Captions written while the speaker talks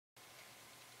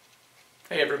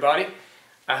Hey everybody,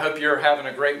 I hope you're having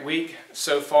a great week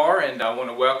so far, and I want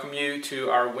to welcome you to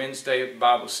our Wednesday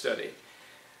Bible study.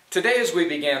 Today as we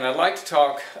begin, I'd like to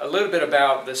talk a little bit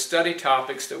about the study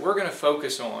topics that we're going to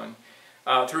focus on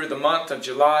through the month of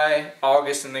July,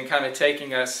 August, and then kind of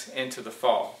taking us into the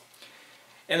fall.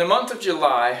 In the month of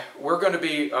July, we're going to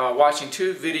be watching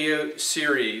two video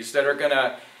series that are going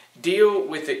to deal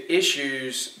with the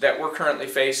issues that we're currently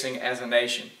facing as a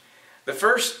nation. The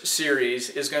first series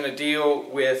is going to deal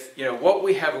with what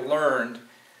we have learned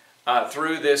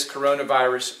through this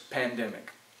coronavirus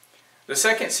pandemic. The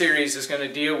second series is going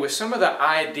to deal with some of the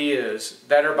ideas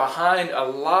that are behind a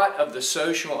lot of the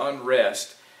social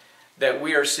unrest that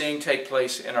we are seeing take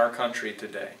place in our country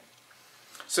today.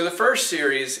 So the first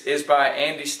series is by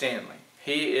Andy Stanley.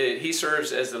 He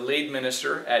serves as the lead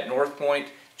minister at North Point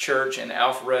Church in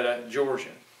Alpharetta,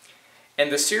 Georgia. And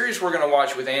the series we're going to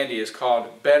watch with Andy is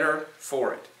called Better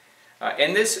For It.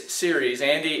 In this series,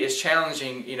 Andy is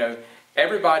challenging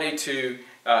everybody to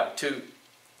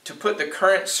put the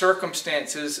current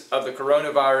circumstances of the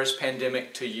coronavirus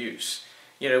pandemic to use.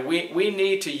 We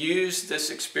need to use this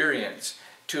experience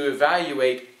to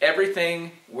evaluate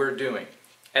everything we're doing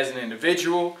as an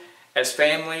individual, as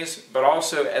families, but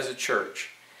also as a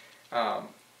church. And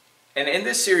in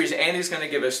this series, Andy's going to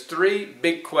give us three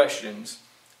big questions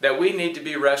that we need to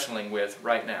be wrestling with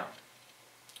right now.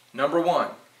 Number one,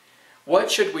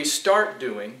 what should we start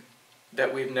doing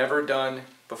that we've never done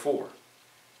before?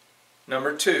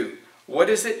 Number two,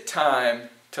 what is it time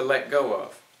to let go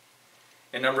of?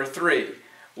 And number three,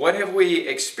 what have we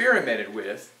experimented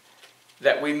with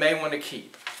that we may want to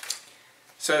keep?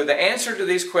 So the answer to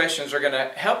these questions are going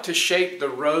to help to shape the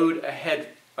road ahead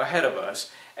of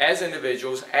us as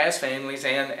individuals, as families,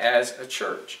 and as a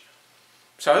church.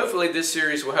 So hopefully this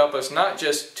series will help us not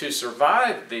just to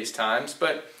survive these times,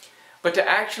 but to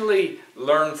actually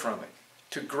learn from it,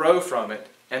 to grow from it,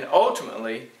 and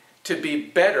ultimately to be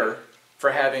better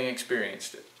for having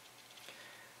experienced it.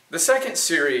 The second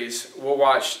series we'll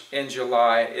watch in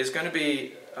July is going to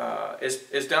be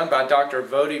is done by Dr.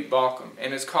 Vodi Balcom,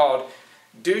 and it's called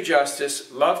Do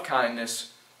Justice, Love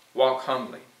Kindness, Walk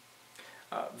Humbly.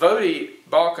 Vodi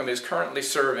Balcom is currently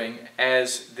serving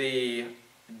as the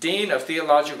Dean of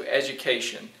Theological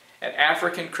Education at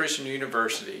African Christian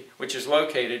University, which is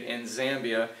located in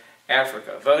Zambia,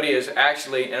 Africa. Vodi is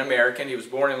actually an American. He was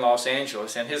born in Los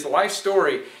Angeles, and his life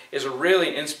story is a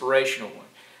really inspirational one,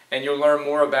 and you'll learn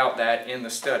more about that in the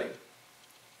study.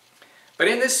 But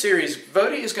in this series,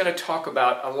 Vodi is going to talk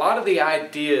about a lot of the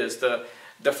ideas, the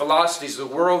philosophies, the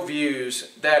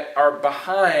worldviews that are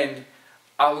behind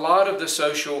a lot of the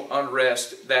social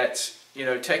unrest that's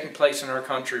taking place in our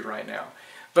country right now.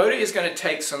 Vodi is going to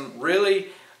take some really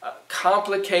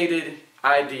complicated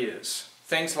ideas,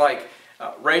 things like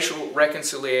racial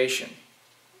reconciliation,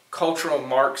 cultural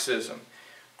Marxism,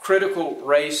 critical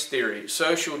race theory,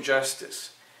 social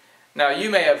justice. Now, you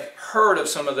may have heard of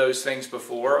some of those things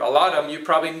before. A lot of them, you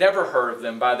probably never heard of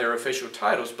them by their official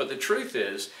titles, but the truth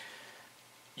is,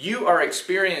 you are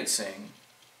experiencing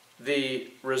the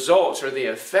results or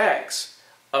the effects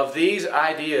of these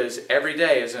ideas every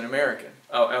day as an American,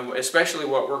 and especially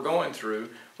what we're going through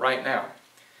right now.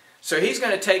 So he's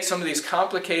going to take some of these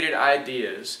complicated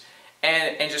ideas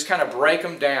and just kind of break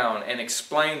them down and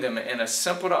explain them in a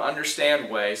simple to understand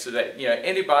way so that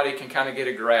anybody can kind of get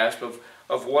a grasp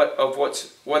of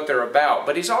what they're about.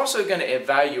 But he's also going to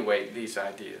evaluate these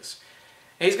ideas.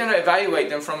 He's going to evaluate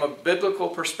them from a biblical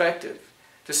perspective,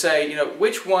 to say,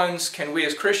 which ones can we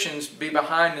as Christians be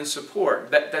behind and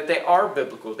support, that they are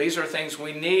biblical. These are things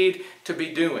we need to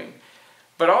be doing.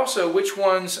 But also, which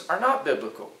ones are not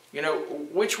biblical?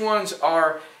 Which ones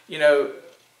are,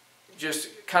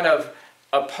 just kind of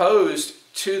opposed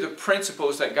to the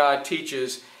principles that God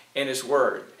teaches in His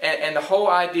Word. And the whole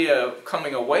idea of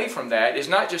coming away from that is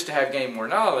not just to gain more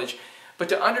knowledge, but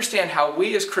to understand how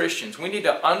we as Christians, we need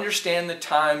to understand the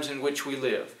times in which we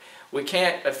live. We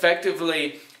can't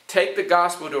effectively take the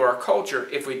gospel to our culture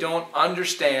if we don't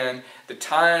understand the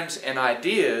times and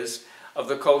ideas of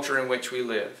the culture in which we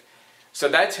live. So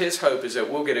that's his hope, is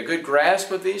that we'll get a good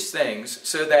grasp of these things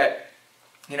so that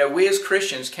we as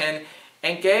Christians can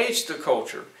engage the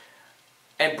culture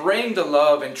and bring the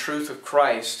love and truth of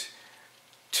Christ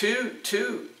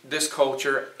to this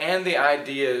culture and the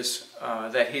ideas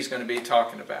that he's going to be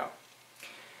talking about.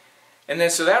 And then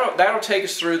so that'll take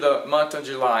us through the month of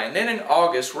July. And then in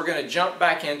August, we're going to jump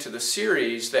back into the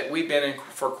series that we've been in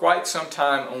for quite some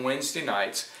time on Wednesday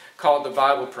nights called The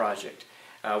Bible Project.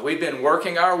 We've been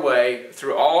working our way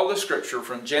through all the Scripture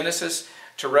from Genesis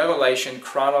to Revelation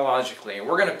chronologically. And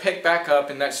we're going to pick back up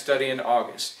in that study in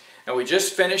August. And we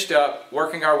just finished up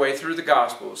working our way through the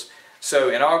Gospels. So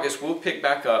in August, we'll pick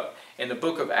back up in the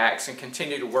book of Acts and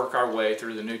continue to work our way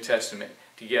through the New Testament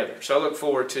together. So I look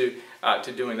forward to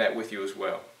doing that with you as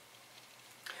well.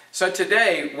 So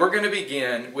today, we're going to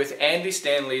begin with Andy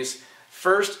Stanley's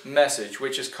first message,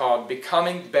 which is called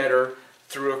Becoming Better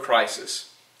Through a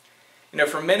Crisis. You know,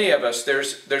 for many of us,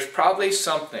 there's probably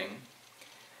something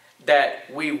that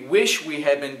we wish we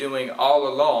had been doing all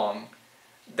along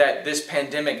that this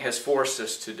pandemic has forced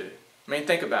us to do. I mean,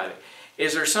 think about it.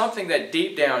 Is there something that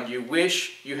deep down you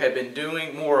wish you had been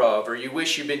doing more of, or you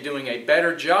wish you'd been doing a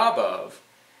better job of,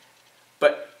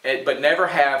 but never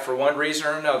have for one reason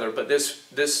or another, but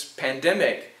this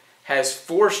pandemic has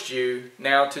forced you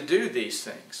now to do these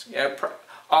things? You know,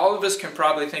 all of us can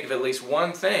probably think of at least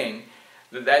one thing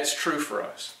that's true for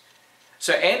us.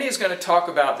 So Andy is going to talk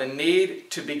about the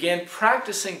need to begin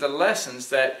practicing the lessons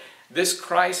that this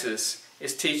crisis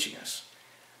is teaching us.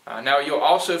 Now you'll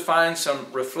also find some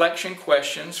reflection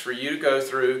questions for you to go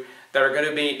through that are going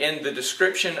to be in the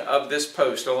description of this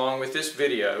post along with this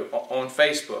video on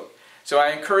Facebook. So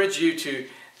I encourage you to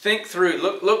think through,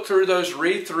 look through those,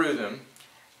 read through them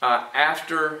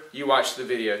after you watch the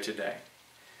video today.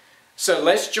 So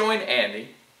let's join Andy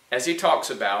as he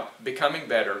talks about becoming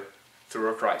better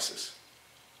through a crisis.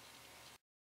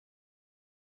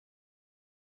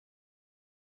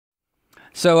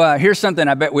 So here's something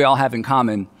I bet we all have in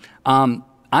common. I'm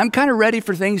kind of ready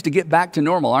for things to get back to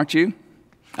normal, aren't you?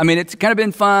 I mean, it's kind of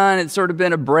been fun. It's sort of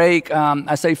been a break.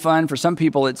 I say fun. For some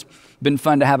people, it's been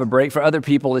fun to have a break. For other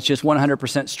people, it's just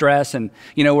 100% stress. And,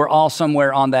 you know, we're all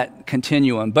somewhere on that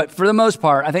continuum. But for the most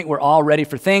part, I think we're all ready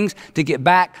for things to get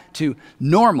back to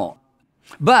normal.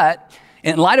 But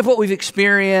in light of what we've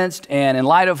experienced and in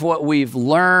light of what we've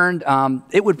learned,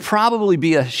 it would probably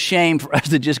be a shame for us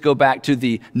to just go back to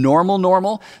the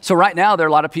normal. So right now, there are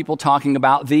a lot of people talking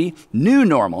about the new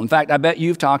normal. In fact, I bet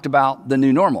you've talked about the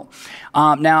new normal.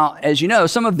 Now, as you know,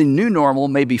 some of the new normal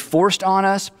may be forced on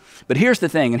us, but here's the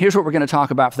thing, and here's what we're going to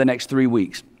talk about for the next 3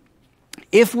 weeks.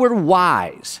 If we're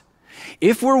wise,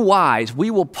 we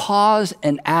will pause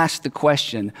and ask the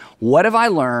question, what have I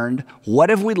learned? What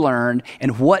have we learned?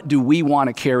 And what do we want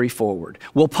to carry forward?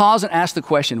 We'll pause and ask the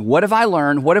question, what have I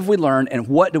learned? What have we learned? And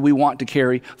what do we want to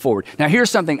carry forward? Now, here's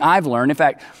something I've learned. In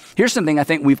fact, here's something I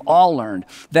think we've all learned,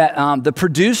 that the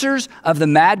producers of the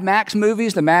Mad Max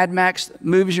movies, you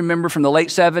remember from the late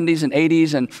 70s and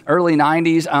 80s and early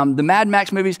 90s, the Mad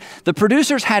Max movies, the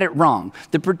producers had it wrong.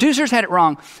 The producers had it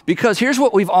wrong because here's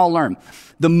what we've all learned.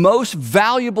 The most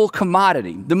valuable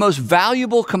commodity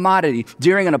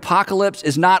during an apocalypse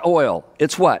is not oil.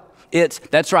 It's what?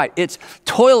 That's right, it's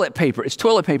toilet paper. It's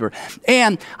toilet paper.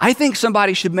 And I think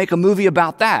somebody should make a movie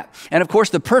about that. And of course,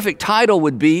 the perfect title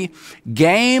would be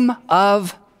Game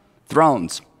of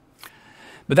Thrones.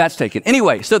 But that's taken.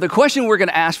 Anyway, so the question we're going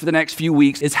to ask for the next few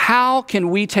weeks is, how can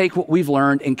we take what we've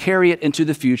learned and carry it into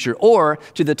the future? Or,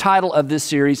 to the title of this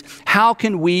series, how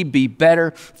can we be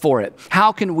better for it?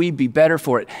 How can we be better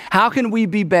for it? How can we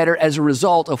be better as a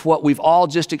result of what we've all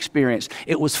just experienced?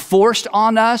 It was forced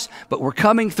on us, but we're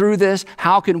coming through this.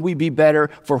 How can we be better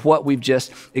for what we've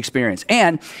just experienced?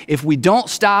 And if we don't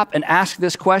stop and ask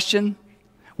this question,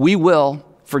 we will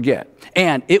forget.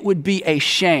 And it would be a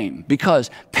shame, because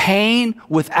pain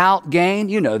without gain,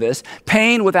 you know this,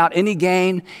 pain without any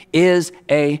gain is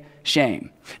a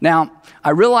shame. Now,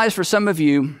 I realize for some of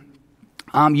you,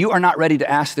 you are not ready to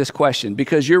ask this question,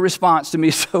 because your response to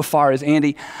me so far is,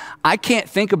 Andy, I can't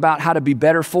think about how to be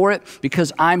better for it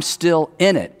because I'm still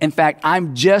in it. In fact,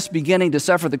 I'm just beginning to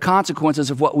suffer the consequences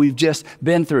of what we've just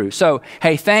been through. So,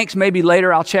 hey, thanks. Maybe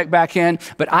later I'll check back in,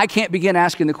 but I can't begin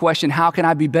asking the question, how can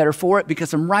I be better for it?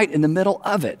 Because I'm right in the middle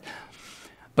of it.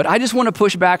 But I just want to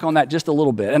push back on that just a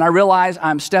little bit. And I realize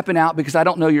I'm stepping out because I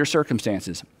don't know your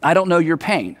circumstances. I don't know your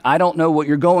pain. I don't know what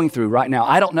you're going through right now.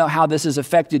 I don't know how this has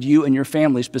affected you and your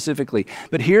family specifically.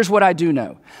 But here's what I do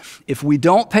know. If we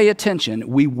don't pay attention,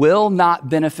 we will not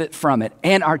benefit from it.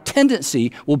 And our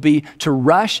tendency will be to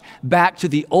rush back to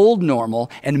the old normal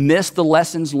and miss the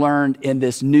lessons learned in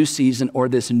this new season or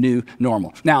this new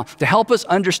normal. Now, to help us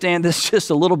understand this just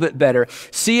a little bit better,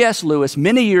 C.S. Lewis,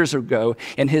 many years ago,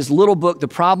 in his little book, The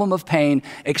Problem of Pain,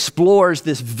 explores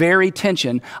this very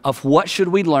tension of what should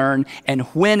we learn and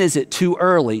when is it too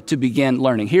early to begin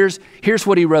learning. Here's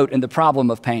what he wrote in The Problem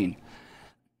of Pain.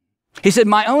 He said,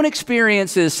 my own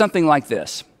experience is something like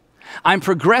this. I'm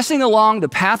progressing along the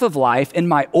path of life in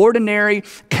my ordinary,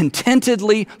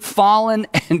 contentedly fallen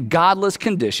and godless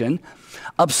condition,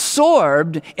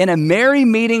 absorbed in a merry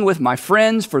meeting with my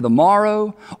friends for the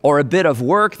morrow, or a bit of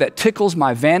work that tickles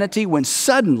my vanity, when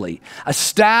suddenly a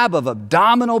stab of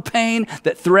abdominal pain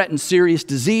that threatens serious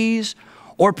disease,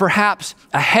 or perhaps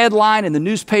a headline in the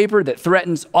newspaper that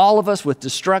threatens all of us with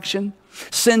destruction,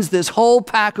 sends this whole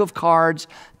pack of cards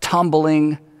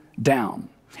tumbling down.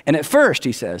 And at first,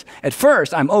 he says, at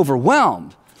first I'm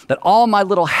overwhelmed that all my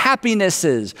little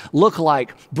happinesses look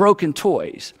like broken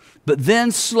toys. But then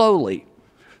slowly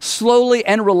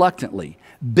and reluctantly,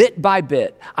 bit by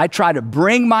bit, I try to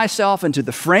bring myself into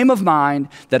the frame of mind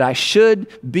that I should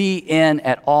be in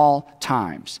at all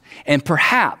times. And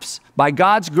perhaps, by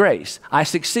God's grace, I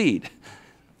succeed.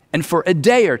 And for a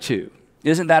day or two,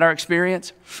 isn't that our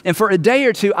experience? And for a day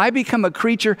or two, I become a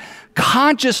creature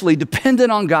consciously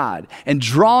dependent on God and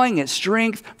drawing its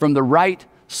strength from the right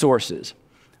sources.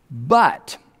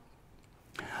 But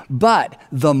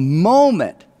the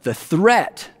moment the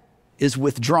threat is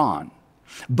withdrawn,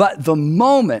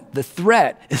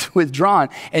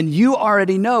 and you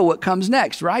already know what comes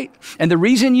next, right? And the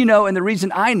reason you know and the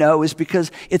reason I know is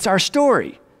because it's our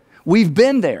story. We've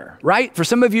been there, right? For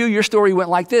some of you, your story went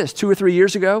like this 2 or 3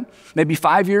 years ago, maybe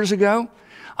 5 years ago.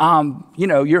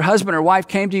 Your husband or wife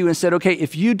came to you and said, okay,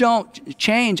 if you don't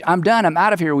change, I'm done. I'm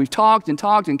out of here. We've talked and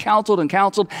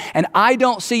counseled, and I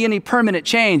don't see any permanent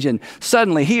change. And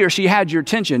suddenly he or she had your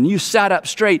attention. You sat up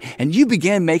straight and you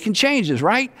began making changes,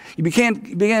 right? You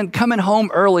began coming home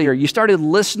earlier. You started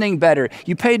listening better.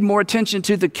 You paid more attention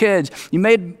to the kids. You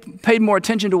paid more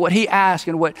attention to what he asked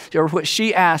and what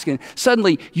she asked. And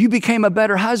suddenly you became a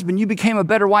better husband. You became a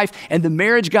better wife, and the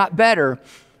marriage got better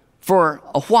for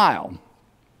a while.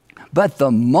 But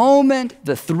the moment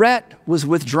the threat was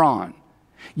withdrawn,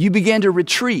 you began to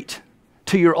retreat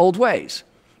to your old ways,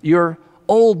 your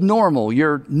old normal,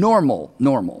 your normal.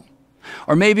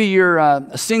 Or maybe you're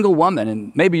a single woman,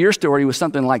 and maybe your story was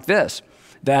something like this,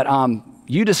 that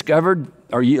you discovered,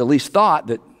 or you at least thought,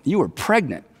 that you were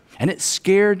pregnant. And it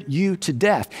scared you to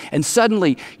death. And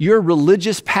suddenly your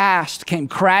religious past came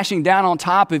crashing down on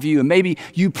top of you. And maybe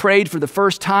you prayed for the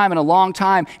first time in a long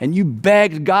time, and you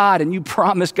begged God, and you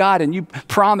promised God, and you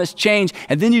promised change.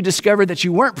 And then you discovered that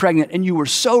you weren't pregnant, and you were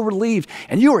so relieved,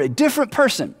 and you were a different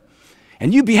person.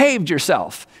 And you behaved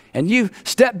yourself, and you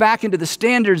stepped back into the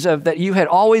standards that you had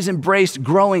always embraced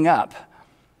growing up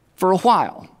for a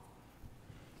while.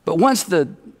 But once the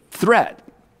threat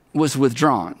was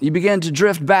withdrawn, you began to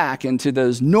drift back into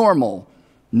those normal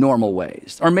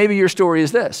ways. Or maybe your story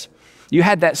is this. You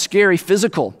had that scary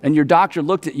physical, and your doctor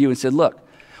looked at you and said, look,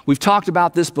 we've talked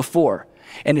about this before,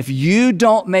 and if you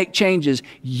don't make changes,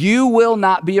 you will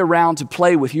not be around to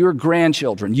play with your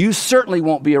grandchildren. You certainly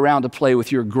won't be around to play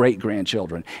with your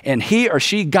great-grandchildren. And he or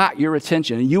she got your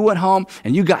attention, and you went home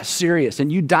and you got serious,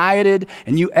 and you dieted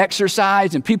and you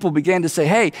exercised, and people began to say,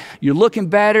 hey, you're looking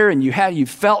better, and you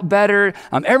felt better.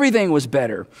 Everything was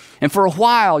better. And for a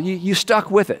while, you stuck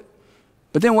with it.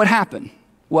 But then what happened?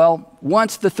 Well,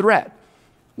 once the threat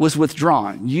was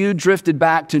withdrawn, you drifted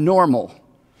back to normal.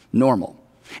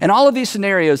 And all of these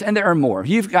scenarios, and there are more,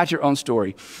 you've got your own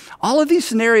story. All of these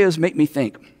scenarios make me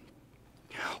think,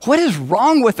 what is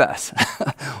wrong with us?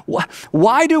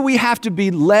 Why do we have to be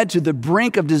led to the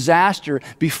brink of disaster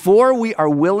before we are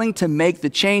willing to make the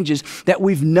changes that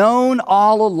we've known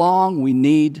all along we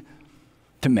need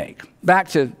to make? Back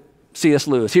to C.S.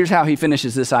 Lewis. Here's how he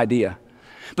finishes this idea.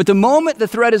 But the moment the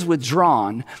threat is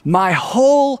withdrawn, my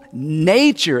whole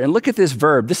nature, and look at this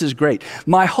verb, this is great,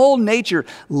 my whole nature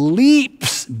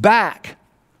leaps back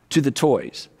to the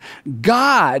toys.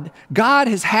 God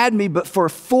has had me but for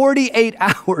 48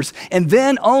 hours, and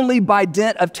then only by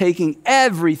dint of taking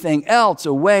everything else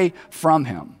away from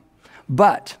him.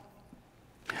 But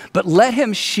let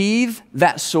him sheathe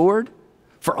that sword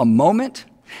for a moment.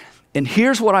 And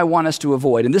here's what I want us to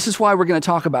avoid, and this is why we're going to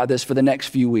talk about this for the next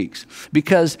few weeks.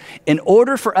 Because in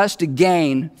order for us to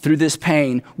gain through this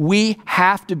pain, we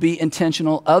have to be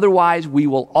intentional. Otherwise, we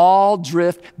will all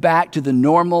drift back to the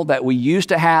normal that we used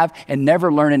to have and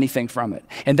never learn anything from it.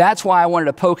 And that's why I wanted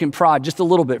to poke and prod just a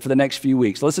little bit for the next few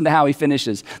weeks. Listen to how he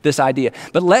finishes this idea.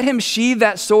 But let him sheathe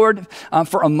that sword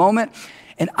for a moment,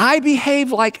 and I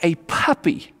behave like a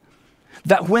puppy,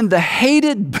 that when the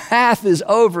hated bath is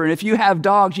over, and if you have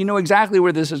dogs, you know exactly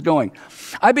where this is going.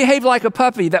 I behave like a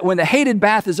puppy that when the hated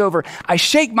bath is over, I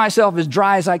shake myself as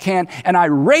dry as I can, and I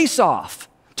race off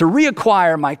to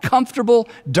reacquire my comfortable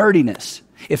dirtiness.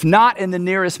 If not in the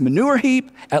nearest manure heap,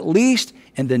 at least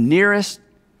in the nearest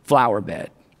flower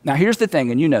bed. Now here's the thing,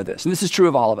 and you know this, and this is true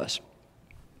of all of us.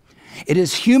 It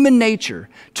is human nature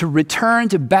to return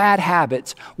to bad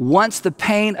habits once the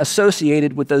pain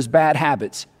associated with those bad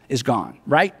habits is gone,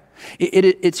 right?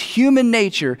 It's human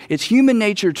nature. It's human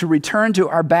nature to return to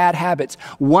our bad habits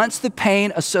once the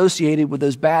pain associated with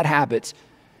those bad habits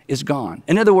is gone.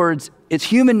 In other words, it's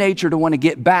human nature to want to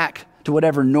get back to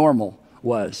whatever normal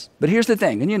was. But here's the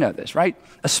thing, and you know this, right?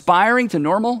 Aspiring to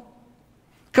normal?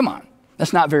 Come on.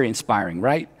 That's not very inspiring,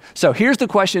 right? So here's the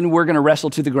question we're going to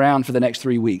wrestle to the ground for the next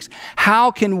 3 weeks.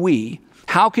 How can we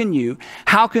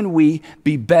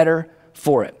be better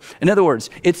for it? In other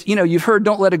words, you've heard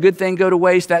don't let a good thing go to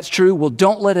waste. That's true. Well,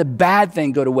 don't let a bad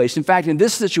thing go to waste. In fact, in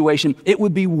this situation, it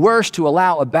would be worse to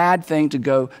allow a bad thing to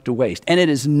go to waste. And it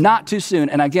is not too soon.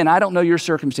 And again, I don't know your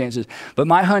circumstances, but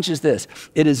my hunch is this.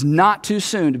 It is not too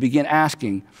soon to begin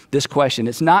asking this question.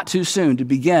 It's not too soon to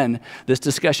begin this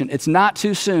discussion. It's not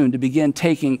too soon to begin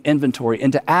taking inventory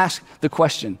and to ask the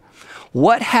question,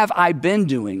 what have I been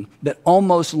doing that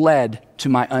almost led to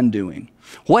my undoing?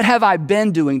 What have I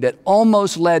been doing that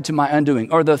almost led to my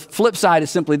undoing? Or the flip side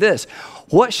is simply this.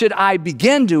 What should I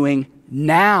begin doing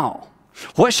now?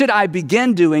 What should I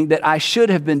begin doing that I should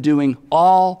have been doing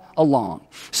all along?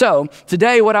 So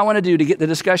today, what I want to do to get the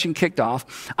discussion kicked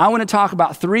off, I want to talk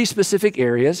about 3 specific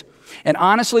areas. And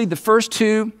honestly, the first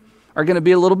 2 are going to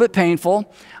be a little bit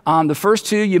painful. The first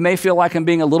 2, you may feel like I'm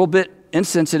being a little bit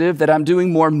insensitive, that I'm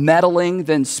doing more meddling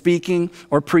than speaking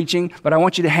or preaching, but I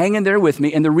want you to hang in there with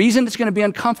me. And the reason it's going to be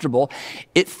uncomfortable,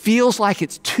 it feels like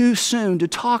it's too soon to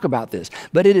talk about this,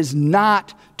 but it is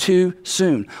not too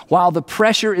soon. While the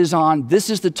pressure is on, this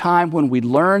is the time when we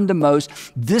learn the most.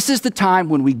 This is the time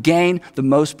when we gain the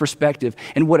most perspective.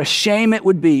 And what a shame it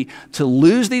would be to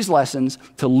lose these lessons,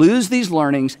 to lose these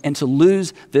learnings, and to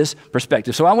lose this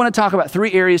perspective. So I want to talk about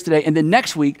 3 areas today, and then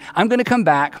next week, I'm going to come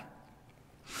back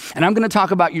and I'm going to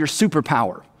talk about your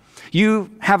superpower.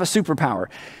 You have a superpower.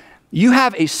 You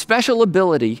have a special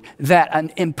ability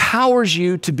that empowers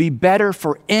you to be better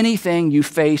for anything you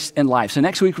face in life. So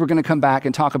next week, we're going to come back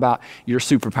and talk about your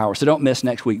superpower. So don't miss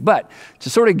next week. But to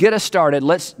sort of get us started,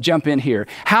 let's jump in here.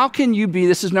 How can you be,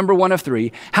 this is number 1 of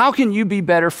 3, how can you be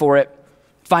better for it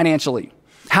financially?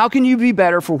 How can you be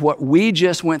better for what we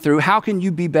just went through? How can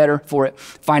you be better for it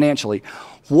financially?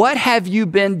 What have you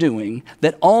been doing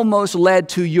that almost led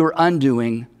to your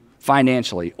undoing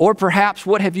financially? Or perhaps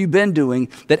what have you been doing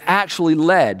that actually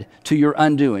led to your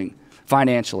undoing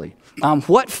financially?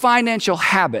 What financial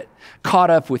habit caught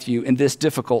up with you in this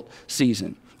difficult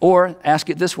season? Or ask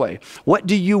it this way, what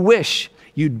do you wish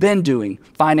you'd been doing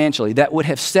financially that would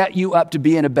have set you up to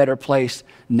be in a better place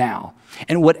now?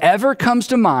 And whatever comes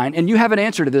to mind, and you have an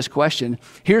answer to this question,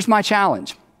 here's my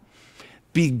challenge.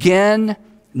 Begin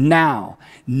now.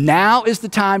 Now is the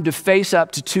time to face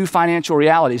up to 2 financial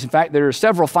realities. In fact, there are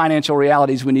several financial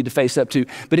realities we need to face up to.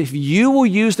 But if you will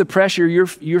use the pressure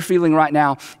you're feeling right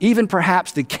now, even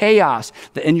perhaps the chaos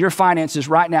in your finances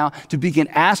right now, to begin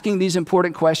asking these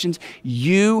important questions,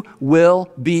 you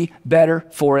will be better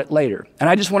for it later. And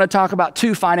I just want to talk about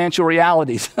 2 financial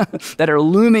realities that are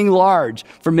looming large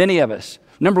for many of us.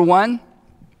 Number 1,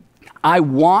 I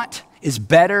want is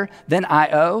better than I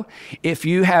owe. If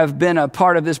you have been a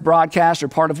part of this broadcast or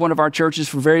part of one of our churches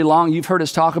for very long, you've heard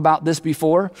us talk about this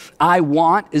before. I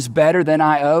want is better than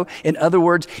I owe. In other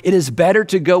words, it is better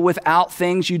to go without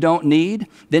things you don't need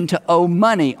than to owe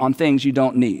money on things you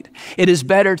don't need. It is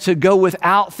better to go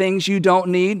without things you don't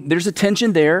need. There's a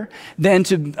tension there. Than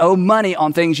to owe money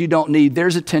on things you don't need.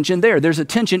 There's a tension there. There's a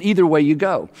tension either way you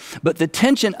go. But the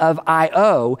tension of I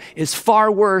owe is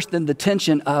far worse than the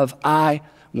tension of I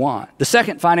want. The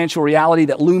second financial reality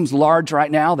that looms large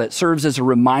right now that serves as a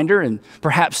reminder and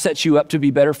perhaps sets you up to be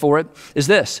better for it is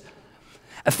this.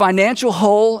 A financial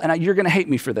hole, and you're going to hate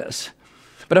me for this,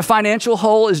 but a financial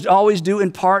hole is always due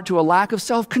in part to a lack of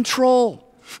self-control.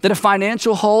 That a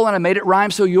financial hole, and I made it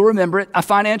rhyme so you'll remember it, a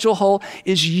financial hole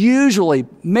is usually,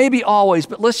 maybe always,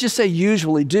 but let's just say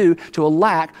usually due to a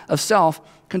lack of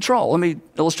self-control. Let me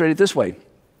illustrate it this way.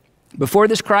 Before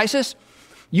this crisis,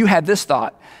 you had this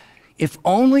thought. If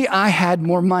only I had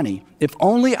more money, if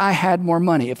only I had more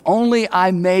money, if only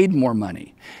I made more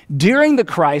money. During the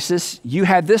crisis, you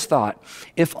had this thought,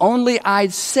 if only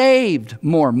I'd saved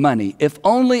more money, if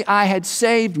only I had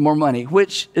saved more money,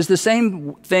 which is the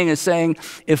same thing as saying,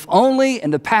 if only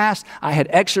in the past I had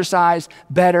exercised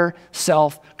better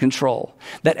self-control.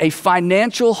 That a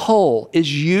financial hole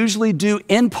is usually due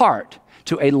in part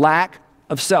to a lack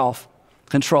of self-control.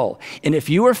 And if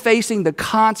you are facing the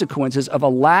consequences of a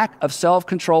lack of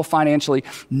self-control financially,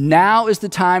 now is the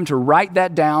time to write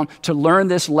that down, to learn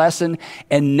this lesson,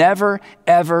 and never,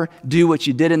 ever do what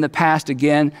you did in the past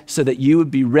again so that you would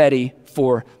be ready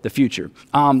for the future.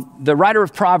 The writer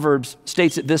of Proverbs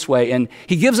states it this way, and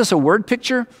he gives us a word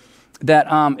picture, that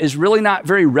is really not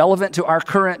very relevant to our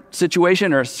current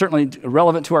situation, or certainly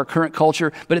relevant to our current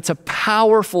culture, but it's a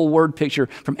powerful word picture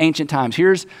from ancient times.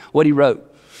 Here's what he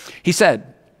wrote. He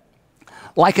said,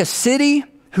 like a city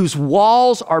whose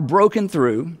walls are broken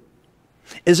through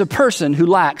is a person who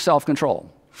lacks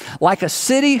self-control. Like a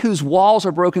city whose walls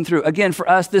are broken through. Again, for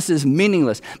us, this is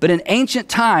meaningless. But in ancient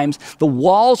times, the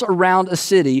walls around a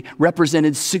city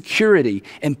represented security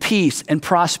and peace and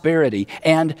prosperity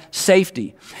and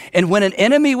safety. And when an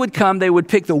enemy would come, they would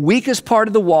pick the weakest part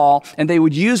of the wall and they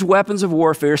would use weapons of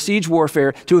warfare, siege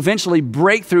warfare, to eventually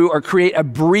break through or create a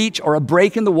breach or a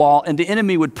break in the wall, and the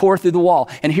enemy would pour through the wall.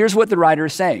 And here's what the writer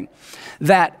is saying.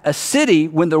 That a city,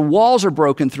 when the walls are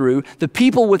broken through, the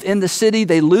people within the city,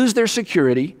 they lose their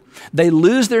security, they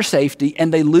lose their safety,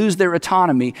 and they lose their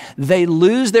autonomy. They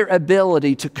lose their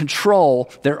ability to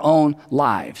control their own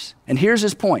lives. And here's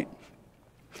his point,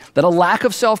 that a lack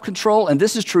of self-control, and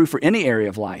this is true for any area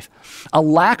of life, a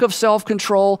lack of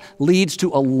self-control leads to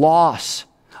a loss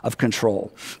of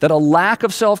control. That a lack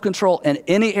of self-control in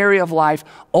any area of life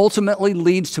ultimately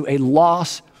leads to a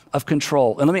loss of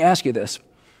control. And let me ask you this.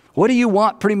 What do you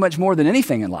want pretty much more than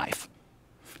anything in life?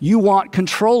 You want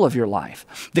control of your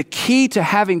life. The key to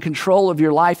having control of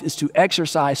your life is to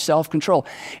exercise self-control.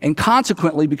 And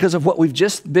consequently, because of what we've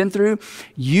just been through,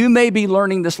 you may be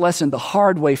learning this lesson the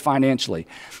hard way financially.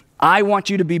 I want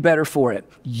you to be better for it.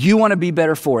 You want to be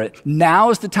better for it. Now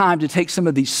is the time to take some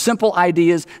of these simple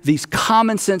ideas, these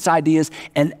common sense ideas,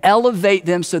 and elevate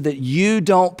them so that you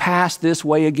don't pass this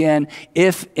way again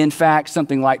if, in fact,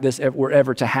 something like this were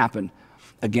ever to happen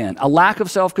again. A lack of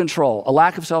self-control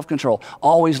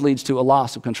always leads to a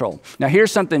loss of control. Now,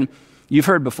 here's something you've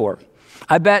heard before.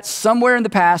 I bet somewhere in the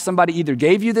past, somebody either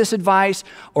gave you this advice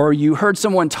or you heard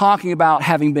someone talking about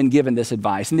having been given this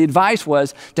advice. And the advice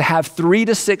was to have 3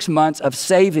 to 6 months of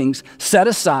savings set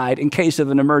aside in case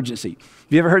of an emergency. Have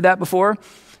you ever heard that before?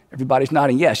 Everybody's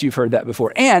nodding yes, you've heard that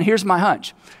before. And here's my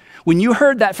hunch. When you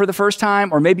heard that for the first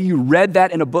time, or maybe you read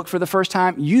that in a book for the first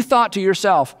time, you thought to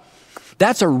yourself,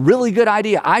 that's a really good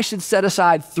idea. I should set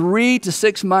aside 3 to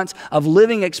 6 months of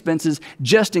living expenses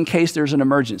just in case there's an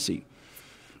emergency.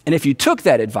 And if you took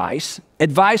that advice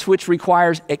which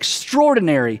requires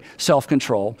extraordinary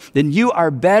self-control, then you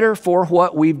are better for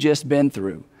what we've just been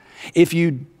through. If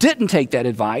you didn't take that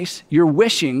advice, you're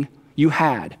wishing you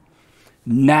had.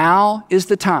 Now is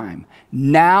the time.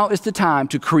 Now is the time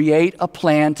to create a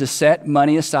plan to set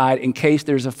money aside in case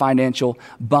there's a financial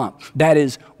bump. That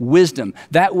is wisdom.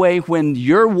 That way, when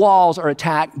your walls are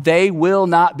attacked, they will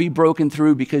not be broken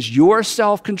through because your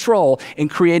self-control in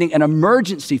creating an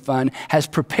emergency fund has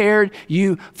prepared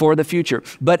you for the future.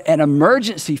 But an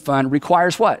emergency fund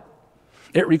requires what?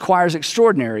 It requires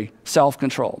extraordinary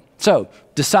self-control. So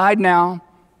decide now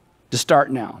to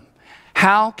start now.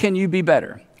 How can you be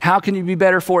better? How can you be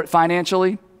better for it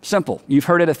financially? Simple. You've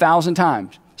heard it 1,000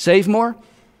 times. Save more,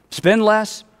 spend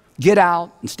less, get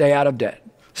out and stay out of debt.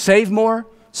 Save more,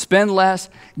 spend less,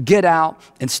 get out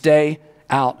and stay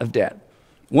out of debt.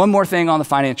 One more thing on the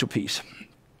financial piece.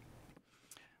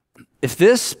 If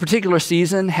this particular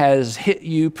season has hit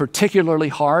you particularly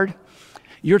hard,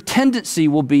 your tendency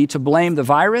will be to blame the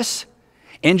virus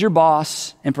and your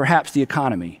boss and perhaps the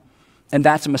economy. And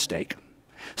that's a mistake.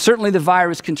 Certainly the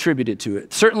virus contributed to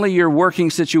it. Certainly your working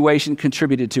situation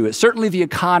contributed to it. Certainly the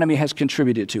economy has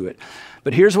contributed to it.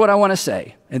 But here's what I want to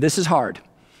say, and this is hard.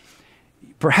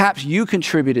 Perhaps you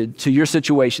contributed to your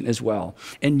situation as well,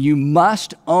 and you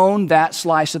must own that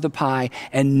slice of the pie,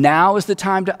 and now is the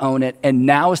time to own it, and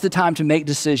now is the time to make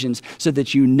decisions so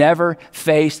that you never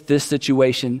face this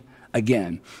situation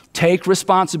again. Take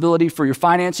responsibility for your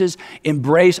finances,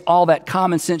 embrace all that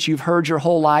common sense you've heard your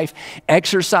whole life,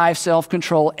 exercise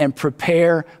self-control, and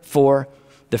prepare for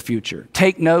the future.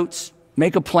 Take notes,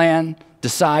 make a plan,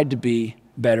 decide to be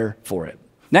better for it.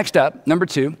 Next up, number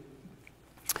 2,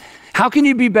 how can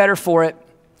you be better for it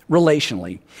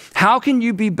relationally? How can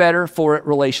you be better for it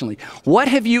relationally? What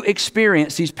have you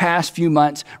experienced these past few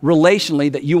months relationally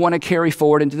that you want to carry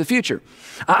forward into the future?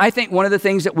 I think one of the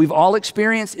things that we've all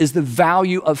experienced is the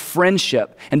value of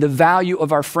friendship and the value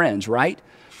of our friends, right?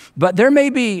 But there may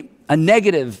be a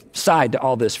negative side to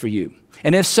all this for you.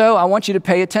 And if so, I want you to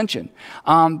pay attention.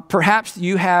 Perhaps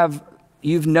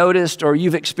you've noticed or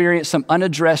you've experienced some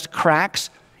unaddressed cracks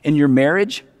in your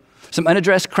marriage. Some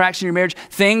unaddressed cracks in your marriage,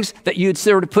 things that you'd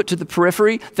sort of put to the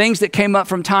periphery, things that came up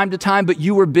from time to time, but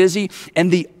you were busy,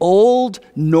 and the old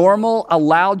normal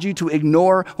allowed you to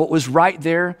ignore what was right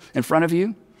there in front of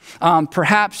you.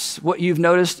 Perhaps what you've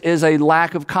noticed is a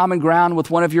lack of common ground with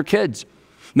one of your kids.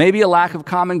 maybe a lack of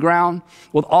common ground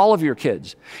with all of your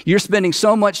kids. You're spending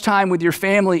so much time with your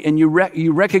family and you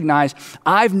recognize,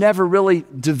 I've never really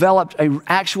developed an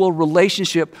actual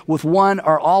relationship with one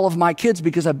or all of my kids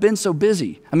because I've been so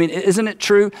busy. I mean, isn't it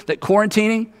true that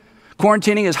quarantining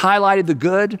has highlighted the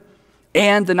good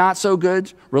and the not so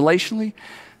good relationally?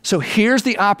 So here's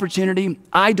the opportunity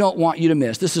I don't want you to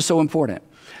miss. This is so important.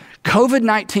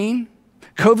 COVID-19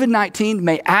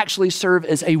 may actually serve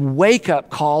as a wake-up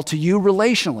call to you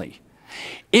relationally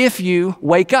if you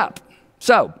wake up.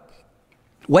 So,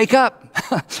 wake up.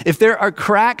 If there are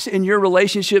cracks in your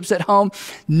relationships at home,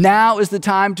 now is the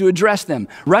time to address them.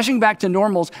 Rushing back to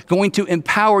normal is going to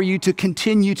empower you to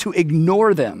continue to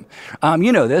ignore them.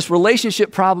 You know this,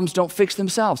 relationship problems don't fix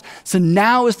themselves. So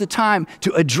now is the time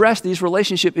to address these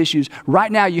relationship issues.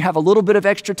 Right now you have a little bit of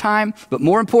extra time, but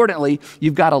more importantly,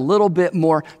 you've got a little bit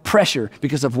more pressure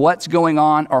because of what's going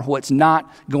on or what's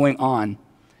not going on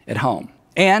at home.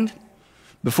 And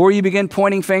before you begin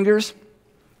pointing fingers,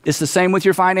 it's the same with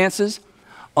your finances.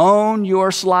 Own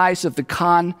your slice of the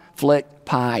conflict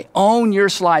pie. Own your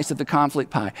slice of the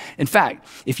conflict pie. In fact,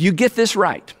 if you get this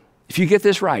right,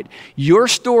 your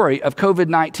story of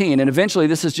COVID-19, and eventually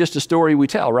this is just a story we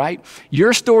tell, right?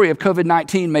 Your story of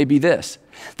COVID-19 may be this,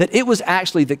 that it was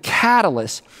actually the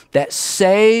catalyst that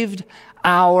saved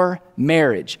our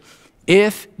marriage.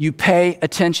 If you pay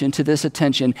attention to this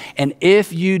attention, and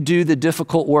if you do the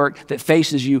difficult work that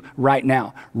faces you right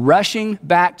now, rushing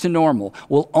back to normal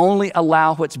will only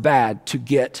allow what's bad to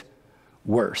get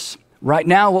worse. Right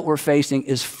now, what we're facing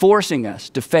is forcing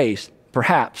us to face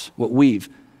perhaps what we've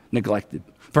neglected.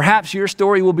 Perhaps your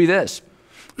story will be this.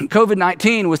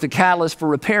 COVID-19 was the catalyst for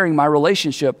repairing my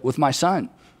relationship with my son.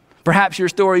 Perhaps your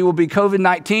story will be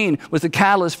COVID-19 was the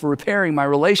catalyst for repairing my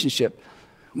relationship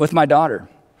with my daughter.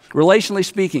 Relationally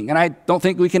speaking, and I don't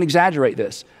think we can exaggerate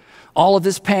this, all of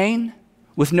this pain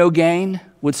with no gain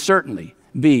would certainly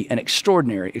be an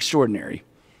extraordinary, extraordinary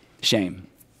shame.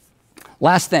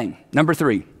 Last thing, number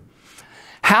 3.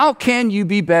 How can you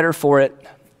be better for it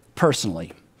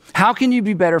personally? How can you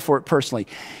be better for it personally?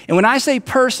 And when I say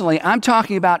personally, I'm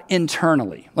talking about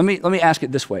internally. Let me ask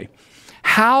it this way.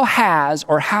 How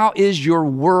is your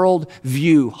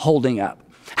worldview holding up?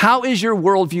 How is your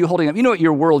worldview holding up? You know what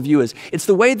your worldview is. It's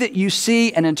the way that you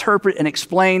see and interpret and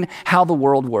explain how the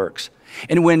world works.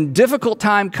 And when difficult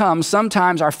time comes,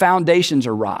 sometimes our foundations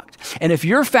are rocked. And if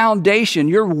your foundation,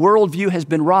 your worldview has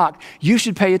been rocked, you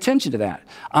should pay attention to that.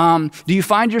 Do you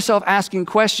find yourself asking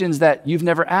questions that you've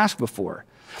never asked before?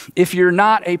 If you're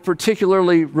not a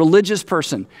particularly religious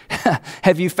person,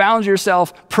 have you found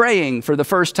yourself praying for the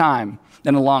first time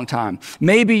in a long time?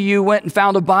 Maybe you went and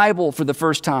found a Bible for the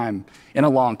first time in a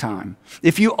long time.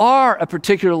 If you are a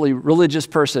particularly religious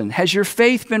person, has your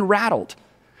faith been rattled?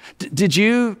 Did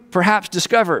you perhaps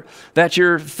discover that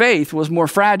your faith was more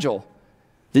fragile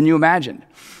than you imagined?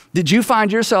 Did you find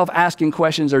yourself asking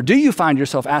questions, or do you find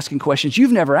yourself asking questions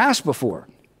you've never asked before?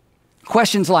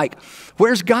 Questions like,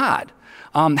 where's God?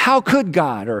 How could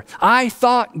God? Or I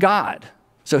thought God.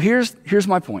 So here's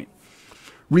my point.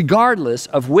 Regardless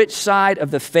of which side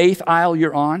of the faith aisle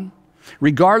you're on,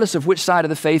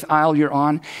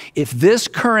 if this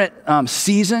current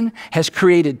season has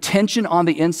created tension on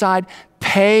the inside,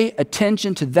 pay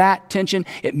attention to that tension.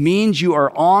 It means you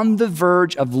are on the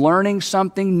verge of learning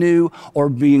something new or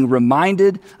being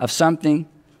reminded of something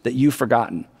that you've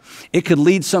forgotten. It could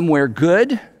lead somewhere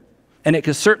good, and it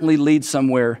could certainly lead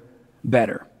somewhere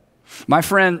better. My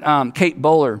friend Kate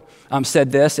Bowler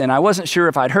said this, and I wasn't sure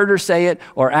if I'd heard her say it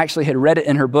or actually had read it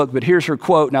in her book, but here's her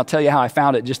quote, and I'll tell you how I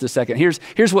found it in just a second.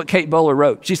 Here's what Kate Bowler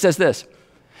wrote. She says this: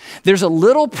 there's a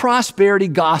little prosperity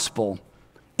gospel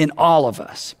in all of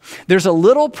us. There's a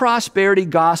little prosperity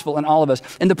gospel in all of us.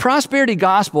 And the prosperity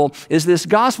gospel is this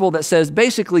gospel that says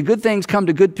basically good things come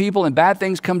to good people and bad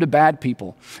things come to bad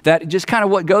people. That just kind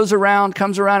of what goes around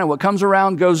comes around, and what comes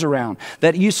around goes around.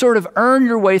 That you sort of earn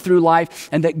your way through life,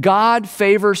 and that God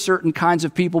favors certain kinds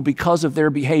of people because of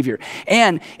their behavior.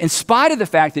 And in spite of the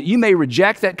fact that you may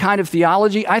reject that kind of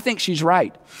theology, I think she's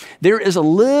right. There is a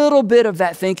little bit of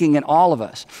that thinking in all of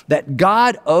us, that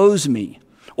God owes me.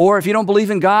 Or if you don't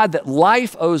believe in God, that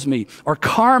life owes me, or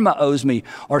karma owes me,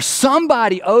 or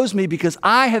somebody owes me because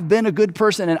I have been a good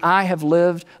person and I have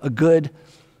lived a good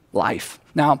life.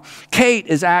 Now, Kate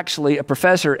is actually a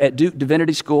professor at Duke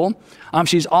Divinity School.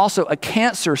 She's also a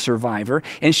cancer survivor,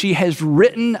 and she has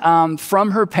written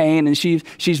from her pain, and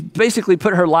she's basically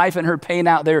put her life and her pain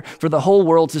out there for the whole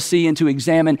world to see and to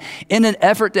examine in an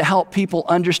effort to help people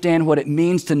understand what it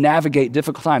means to navigate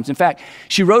difficult times. In fact,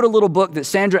 she wrote a little book that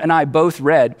Sandra and I both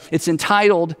read. It's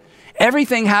entitled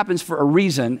everything happens for a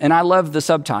reason, and I love the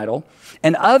subtitle,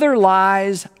 and other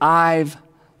lies I've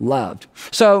loved.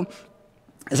 So,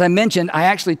 as I mentioned, I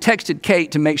actually texted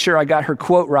Kate to make sure I got her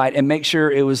quote right and make sure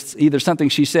it was either something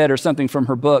she said or something from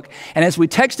her book. And as we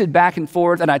texted back and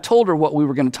forth and I told her what we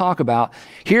were going to talk about,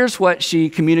 here's what she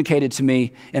communicated to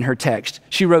me in her text.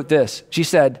 She wrote this. She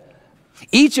said,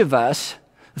 each of us,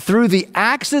 through the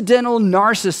accidental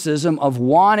narcissism of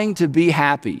wanting to be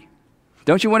happy.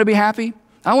 Don't you want to be happy?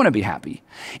 I want to be happy.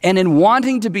 And in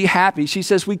wanting to be happy, she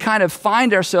says, we kind of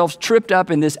find ourselves tripped up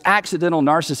in this accidental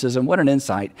narcissism. What an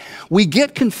insight. We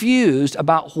get confused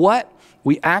about what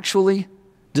we actually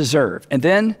deserve. And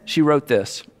then she wrote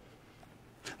this.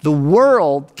 The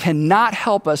world cannot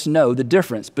help us know the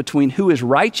difference between who is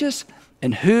righteous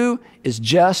and who is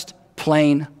just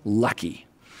plain lucky.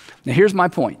 Now, here's my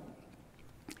point.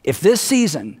 If this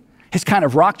season has kind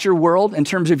of rocked your world in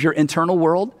terms of your internal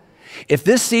world, if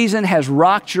this season has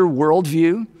rocked your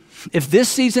worldview, if this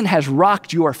season has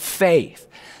rocked your faith,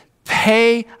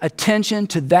 pay attention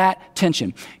to that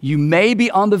tension. You may be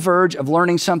on the verge of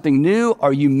learning something new,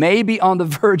 or you may be on the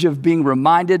verge of being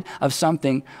reminded of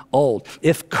something old.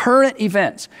 If current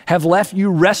events have left you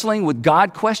wrestling with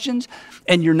God questions,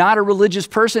 and you're not a religious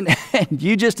person, and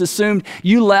you just assumed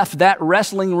you left that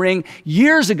wrestling ring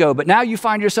years ago, but now you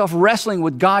find yourself wrestling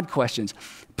with God questions,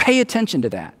 pay attention to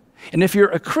that. And if you're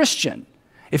a Christian,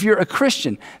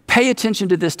 pay attention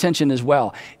to this tension as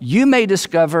well. You may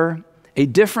discover a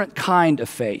different kind of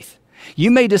faith. You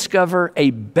may discover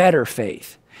a better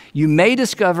faith. You may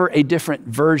discover a different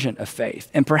version of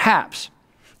faith. And perhaps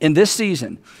in this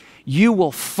season, you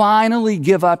will finally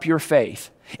give up your faith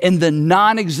in the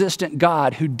non-existent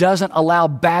God who doesn't allow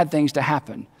bad things to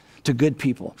happen to good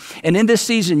people. And in this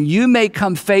season, you may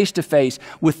come face to face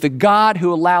with the God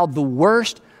who allowed the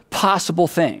worst possible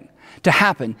thing to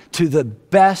happen to the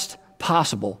best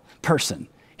possible person,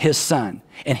 his son.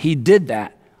 And he did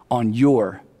that on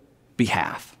your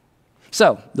behalf.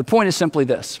 So the point is simply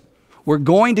this. We're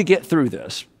going to get through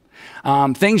this.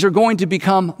 Things are going to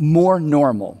become more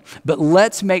normal, but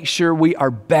let's make sure we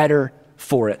are better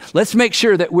for it. Let's make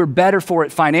sure that we're better for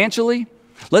it financially.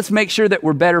 Let's make sure that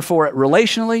we're better for it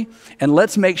relationally, and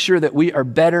let's make sure that we are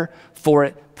better for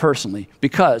it personally.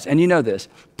 Because, and you know this,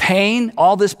 pain,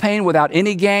 all this pain without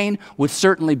any gain would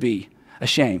certainly be a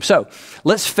shame. So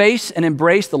let's face and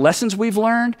embrace the lessons we've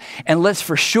learned, and let's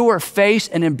for sure face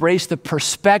and embrace the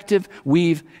perspective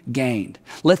we've gained.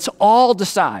 Let's all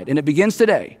decide, and it begins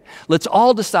today, let's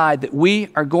all decide that we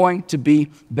are going to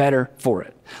be better for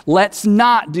it. Let's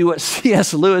not do what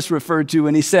C.S. Lewis referred to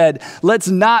when he said, let's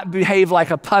not behave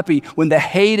like a puppy when the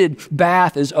hated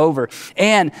bath is over.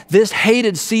 And this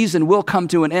hated season will come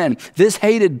to an end. This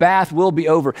hated bath will be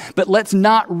over. But let's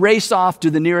not race off to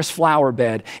the nearest flower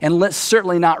bed. And let's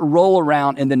certainly not roll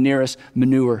around in the nearest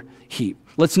manure heap.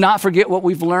 Let's not forget what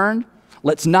we've learned.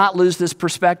 Let's not lose this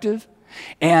perspective.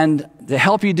 And to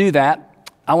help you do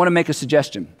that, I want to make a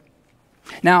suggestion.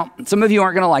 Now, some of you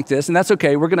aren't going to like this, and that's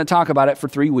okay. We're going to talk about it for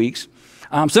 3 weeks.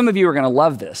 Some of you are going to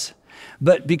love this.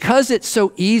 But because it's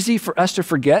so easy for us to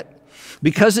forget,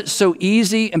 because it's so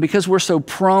easy and because we're so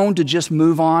prone to just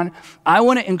move on, I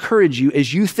want to encourage you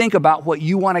as you think about what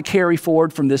you want to carry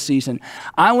forward from this season,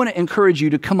 I want to encourage you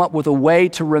to come up with a way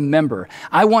to remember.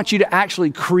 I want you to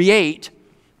actually create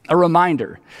a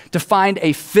reminder, to find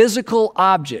a physical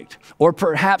object, or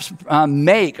perhaps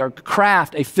make or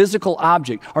craft a physical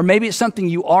object, or maybe it's something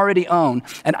you already own,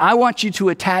 and I want you to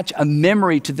attach a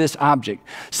memory to this object,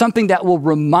 something that will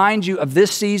remind you of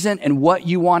this season and what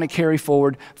you want to carry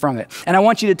forward from it. And I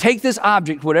want you to take this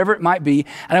object, whatever it might be,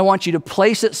 and I want you to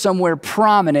place it somewhere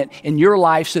prominent in your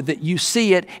life so that you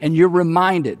see it and you're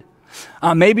reminded.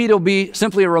 Maybe it'll be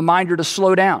simply a reminder to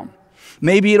slow down.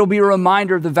 Maybe it'll be a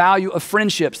reminder of the value of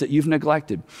friendships that you've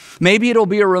neglected. Maybe it'll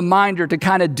be a reminder to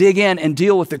kind of dig in and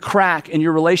deal with the crack in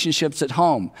your relationships at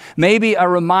home. Maybe a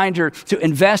reminder to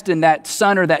invest in that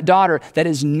son or that daughter that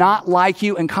is not like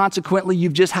you and consequently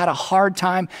you've just had a hard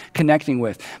time connecting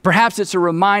with. Perhaps it's a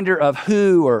reminder of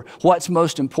who or what's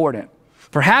most important.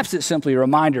 Perhaps it's simply a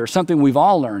reminder of something we've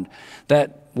all learned,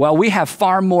 that, well, we have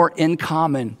far more in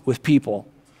common with people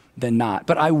than not.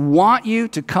 But I want you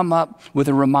to come up with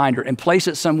a reminder and place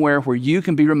it somewhere where you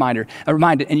can be reminded.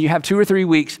 And you have 2 or 3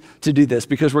 weeks to do this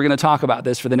because we're going to talk about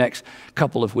this for the next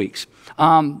couple of weeks.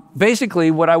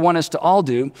 Basically, what I want us to all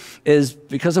do is,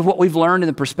 because of what we've learned and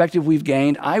the perspective we've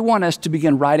gained, I want us to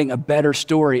begin writing a better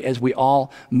story as we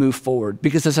all move forward.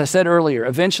 Because as I said earlier,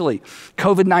 eventually,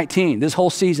 COVID-19, this whole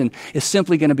season, is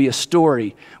simply going to be a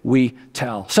story we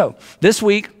tell. So this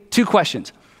week, 2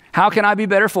 questions. How can I be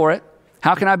better for it?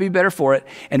 How can I be better for it?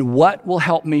 And what will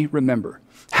help me remember?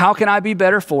 How can I be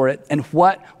better for it? And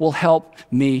what will help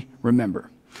me remember?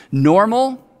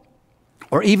 Normal,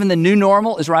 or even the new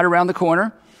normal, is right around the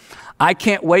corner. I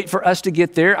can't wait for us to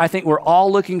get there. I think we're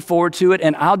all looking forward to it.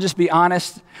 And I'll just be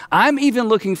honest, I'm even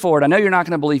looking forward. I know you're not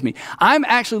going to believe me. I'm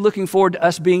actually looking forward to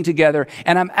us being together.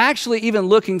 And I'm actually even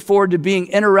looking forward to being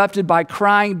interrupted by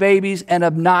crying babies and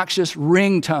obnoxious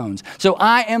ringtones. So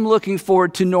I am looking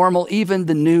forward to normal, even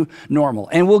the new normal.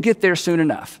 And we'll get there soon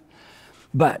enough.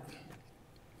 But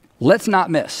let's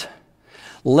not miss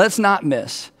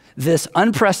this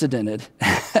unprecedented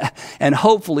and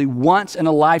hopefully once in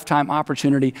a lifetime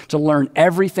opportunity to learn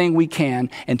everything we can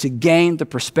and to gain the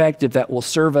perspective that will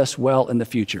serve us well in the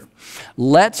future.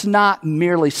 Let's not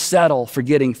merely settle for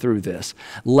getting through this.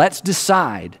 Let's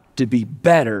decide to be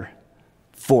better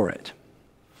for it.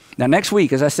 Now, next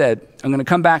week, as I said, I'm going to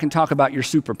come back and talk about your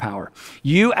superpower.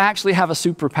 You actually have a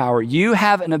superpower. You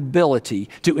have an ability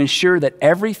to ensure that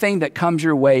everything that comes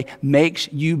your way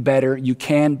makes you better. You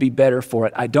can be better for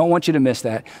it. I don't want you to miss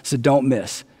that, so don't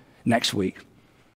miss next week.